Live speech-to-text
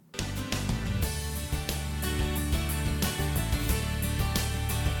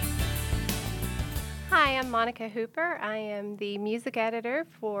I'm Monica Hooper. I am the music editor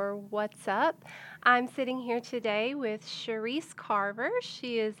for What's Up. I'm sitting here today with Cherise Carver.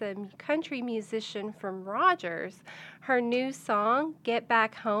 She is a country musician from Rogers. Her new song, Get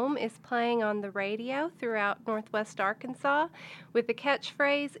Back Home, is playing on the radio throughout Northwest Arkansas with the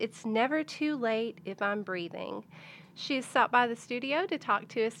catchphrase, "It's never too late if I'm breathing." She has stopped by the studio to talk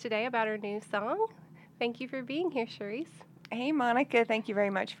to us today about her new song. Thank you for being here, Cherise. Hey, Monica. Thank you very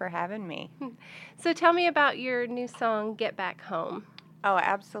much for having me. So tell me about your new song, Get Back Home. Oh,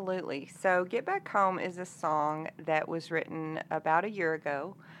 absolutely. So, Get Back Home is a song that was written about a year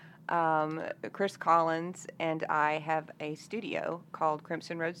ago. Chris Collins and I have a studio called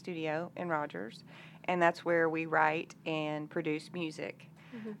Crimson Road Studio in Rogers, and that's where we write and produce music.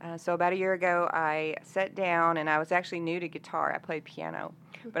 So about a year ago, I sat down, and I was actually new to guitar. I played piano,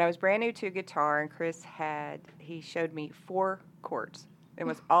 but I was brand new to guitar, and he showed me 4 chords. It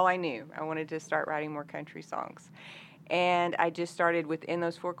was all I knew. I wanted to start writing more country songs. And I just started within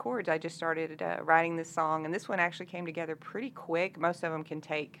those 4 chords. I just started writing this song, and this one actually came together pretty quick. Most of them can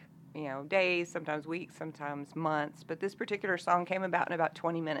take, days, sometimes weeks, sometimes months, but this particular song came about in about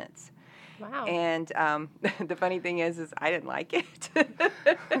 20 minutes. Wow. And the funny thing is I didn't like it.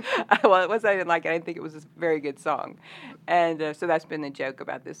 Well, it wasn't I didn't like it. I didn't think it was a very good song. And so that's been the joke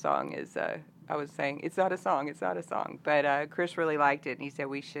about this song is I was saying, it's not a song, it's not a song. But Chris really liked it, and he said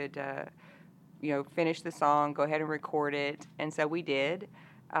we should, finish the song, go ahead and record it. And so we did.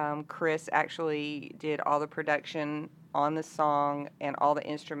 Chris actually did all the production on the song and all the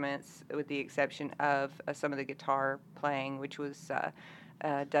instruments with the exception of some of the guitar playing, which was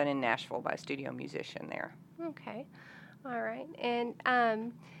done in Nashville by a studio musician there. Okay. All right. And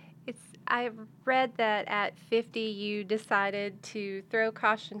I've read that at 50 you decided to throw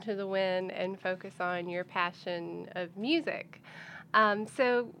caution to the wind and focus on your passion of music.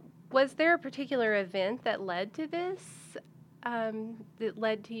 So was there a particular event that led to this, that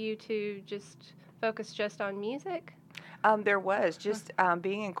led to you to just focus just on music? There was. Just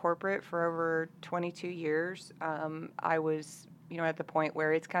being in corporate for over 22 years, I was, at the point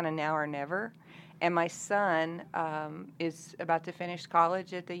where it's kind of now or never. And my son is about to finish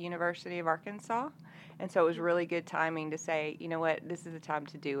college at the University of Arkansas. And so it was really good timing to say, you know what, this is the time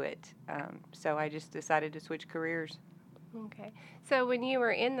to do it. So I just decided to switch careers. Okay. So when you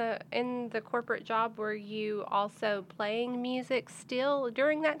were in the corporate job, were you also playing music still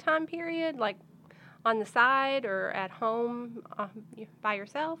during that time period, like on the side or at home by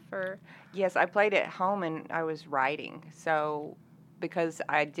yourself, or? Yes, I played at home and I was writing. So because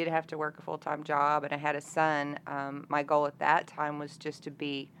I did have to work a full-time job and I had a son, my goal at that time was just to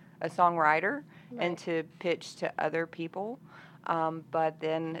be a songwriter and to pitch to other people. But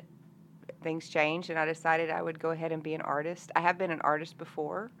then things changed and I decided I would go ahead and be an artist. I have been an artist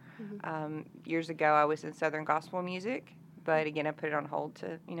before. Years ago I was in Southern gospel music, but again I put it on hold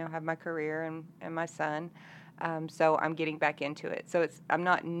to have my career and my son. So I'm getting back into it. So I'm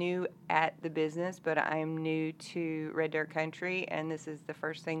not new at the business, but I am new to Red Dirt Country, and this is the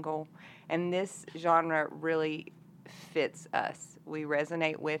first single. And this genre really fits us. We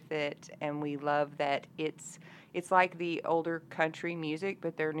resonate with it, and we love that it's like the older country music,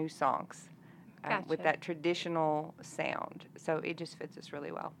 but they're new songs Gotcha. With that traditional sound. So it just fits us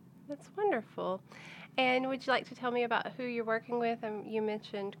really well. That's wonderful. And would you like to tell me about who you're working with? You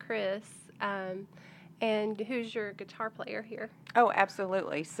mentioned Chris. And who's your guitar player here? Oh,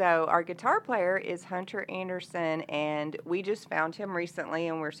 absolutely. So our guitar player is Hunter Anderson, and we just found him recently,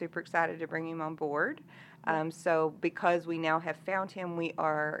 and we're super excited to bring him on board. So because we now have found him, we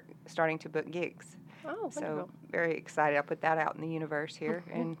are starting to book gigs. Oh, wonderful. So very excited. I'll put that out in the universe here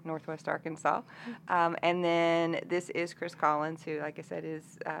in Northwest Arkansas. And then this is Chris Collins, who, like I said,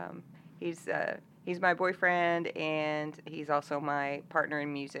 is he's my boyfriend, and he's also my partner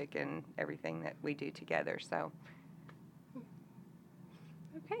in music and everything that we do together. So.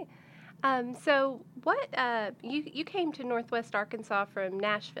 Okay. So what you came to Northwest Arkansas from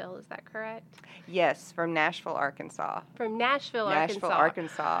Nashville, is that correct? Yes, from Nashville, Arkansas. From Nashville,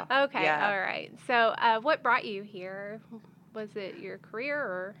 Arkansas. Okay, yeah. All right. So what brought you here? Was it your career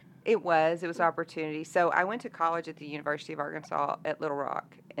or? It was opportunity. So I went to college at the University of Arkansas at Little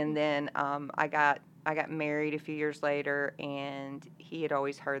Rock, and then I got married a few years later, and he had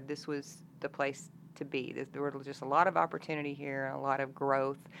always heard this was the place to be. There were just a lot of opportunity here and a lot of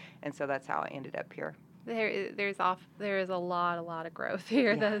growth, and so that's how I ended up here. There is a lot of growth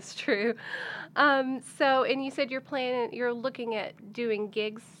here. Yeah. That's true. So, and you said you're looking at doing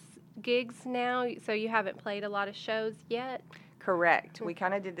gigs now. So you haven't played a lot of shows yet. Correct. We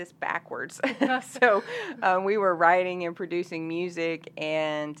kind of did this backwards. So we were writing and producing music,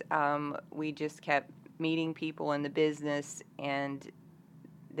 and we just kept meeting people in the business, and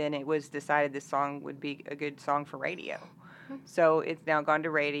then it was decided this song would be a good song for radio. So it's now gone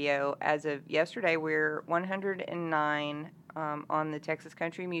to radio. As of yesterday, we're 109 on the Texas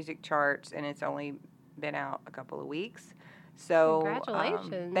Country Music charts, and it's only been out a couple of weeks. So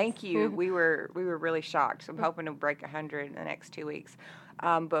Congratulations. Thank you. we were really shocked. So I'm hoping to break 100 in the next 2 weeks.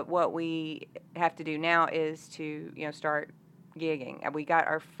 But what we have to do now is to start gigging. And we got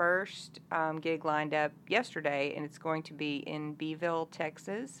our first gig lined up yesterday, and it's going to be in Beeville,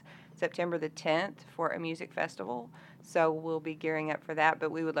 Texas, September the 10th for a music festival. So we'll be gearing up for that, but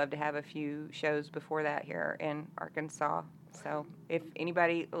we would love to have a few shows before that here in Arkansas. So if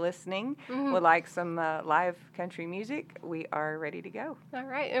anybody listening would like some live country music, we are ready to go. All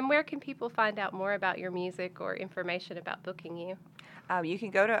right. And where can people find out more about your music or information about booking you? You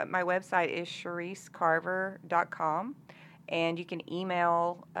can go to my website is cherisecarver.com, and you can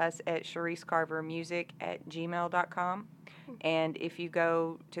email us at cherisecarvermusic@gmail.com. And if you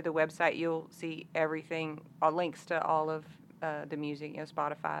go to the website, you'll see everything, links to all of the music,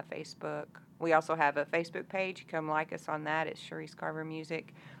 Spotify, Facebook. We also have a Facebook page. Come like us on that. It's Cherise Carver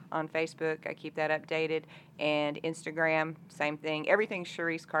Music on Facebook. I keep that updated. And Instagram, same thing. Everything's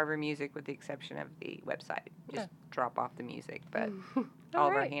Cherise Carver Music with the exception of the website. Just drop off the music, but all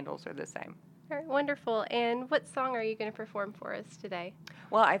of our handles are the same. All right, wonderful. And what song are you going to perform for us today?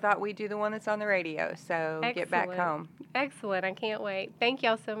 Well, I thought we'd do the one that's on the radio, so Excellent. Get Back Home. Excellent. I can't wait. Thank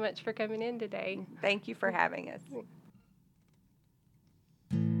y'all so much for coming in today. Thank you for having us.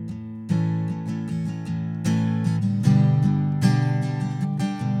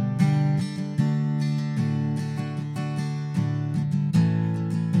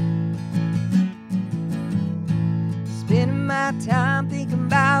 Spending my time thinking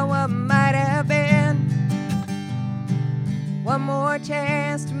about what might have been. One more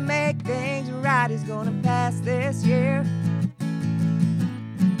chance to make things right is gonna pass this year. I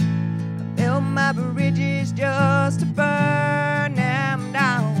built my bridges just to burn them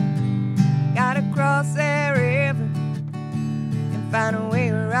down. Gotta cross that river and find a way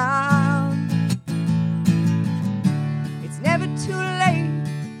around. It's never too late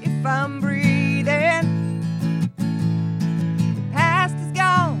if I'm breathing.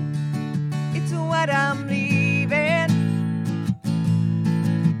 What I'm leaving.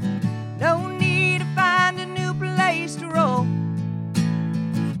 No need to find a new place to roll.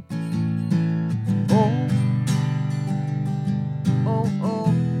 Oh, oh,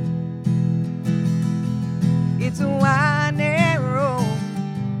 oh. It's a winding road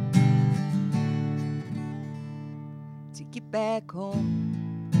to get back home.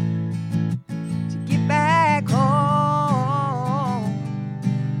 To get back home.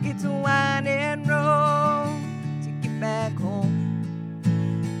 It's a winding road to get back home.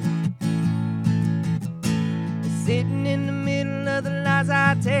 Sitting in the middle of the lies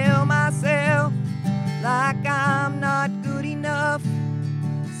I tell myself, like I'm not good enough.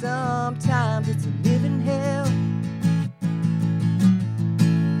 Sometimes it's a living hell.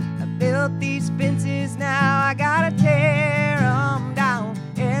 I built these fences, now I gotta tear them down.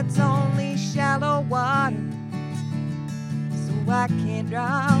 It's only shallow water, so I can't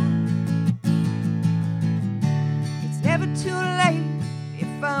drown. It's never too late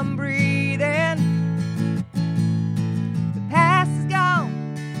if I'm breathing. The past is gone,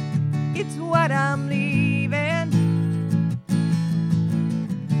 it's what I'm leaving.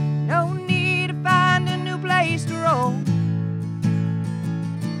 No need to find a new place to roll.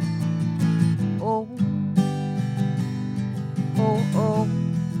 Oh, oh, oh.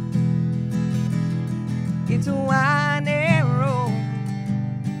 It's a winding road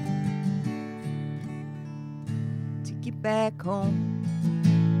to get back home.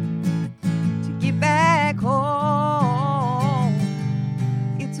 To get back home.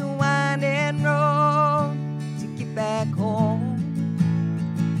 It's a winding road to get back home.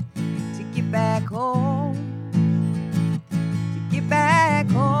 To get back home. To get back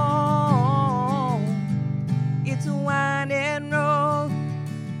home. It's a winding road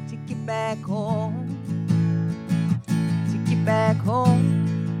to get back home. Back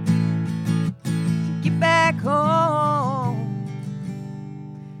home, to get back home.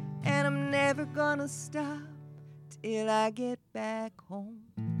 And I'm never gonna stop till I get back home.